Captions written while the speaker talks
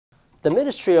The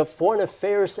Ministry of Foreign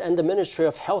Affairs and the Ministry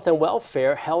of Health and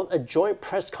Welfare held a joint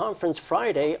press conference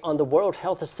Friday on the World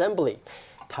Health Assembly.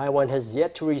 Taiwan has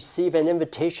yet to receive an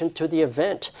invitation to the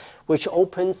event, which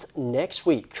opens next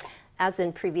week. As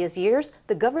in previous years,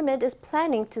 the government is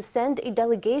planning to send a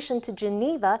delegation to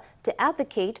Geneva to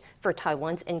advocate for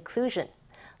Taiwan's inclusion.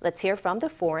 Let's hear from the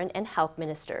foreign and health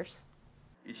ministers.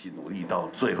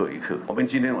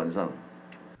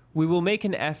 We will make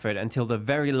an effort until the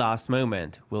very last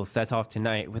moment. We'll set off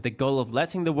tonight with the goal of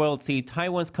letting the world see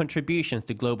Taiwan's contributions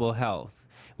to global health.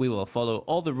 We will follow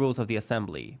all the rules of the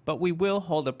assembly, but we will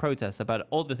hold a protest about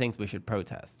all the things we should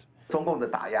protest. 中共的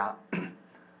打压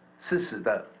是使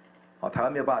得台湾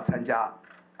没有办法参加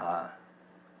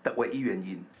的唯一原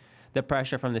因。 The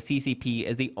pressure from the CCP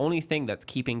is the only thing that's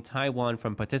keeping Taiwan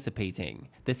from participating.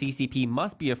 The CCP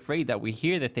must be afraid that we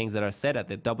hear the things that are said at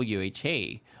the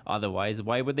WHA. Otherwise,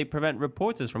 why would they prevent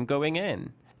reporters from going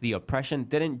in? The oppression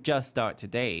didn't just start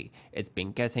today. It's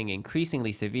been getting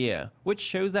increasingly severe, which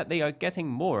shows that they are getting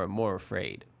more and more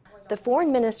afraid. The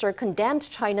foreign minister condemned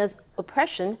China's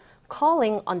oppression,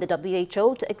 calling on the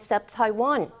WHO to accept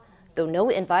Taiwan. Though no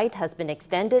invite has been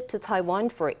extended to Taiwan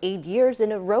for 8 years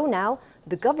in a row now,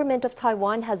 the government of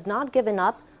Taiwan has not given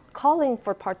up, calling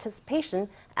for participation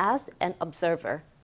as an observer.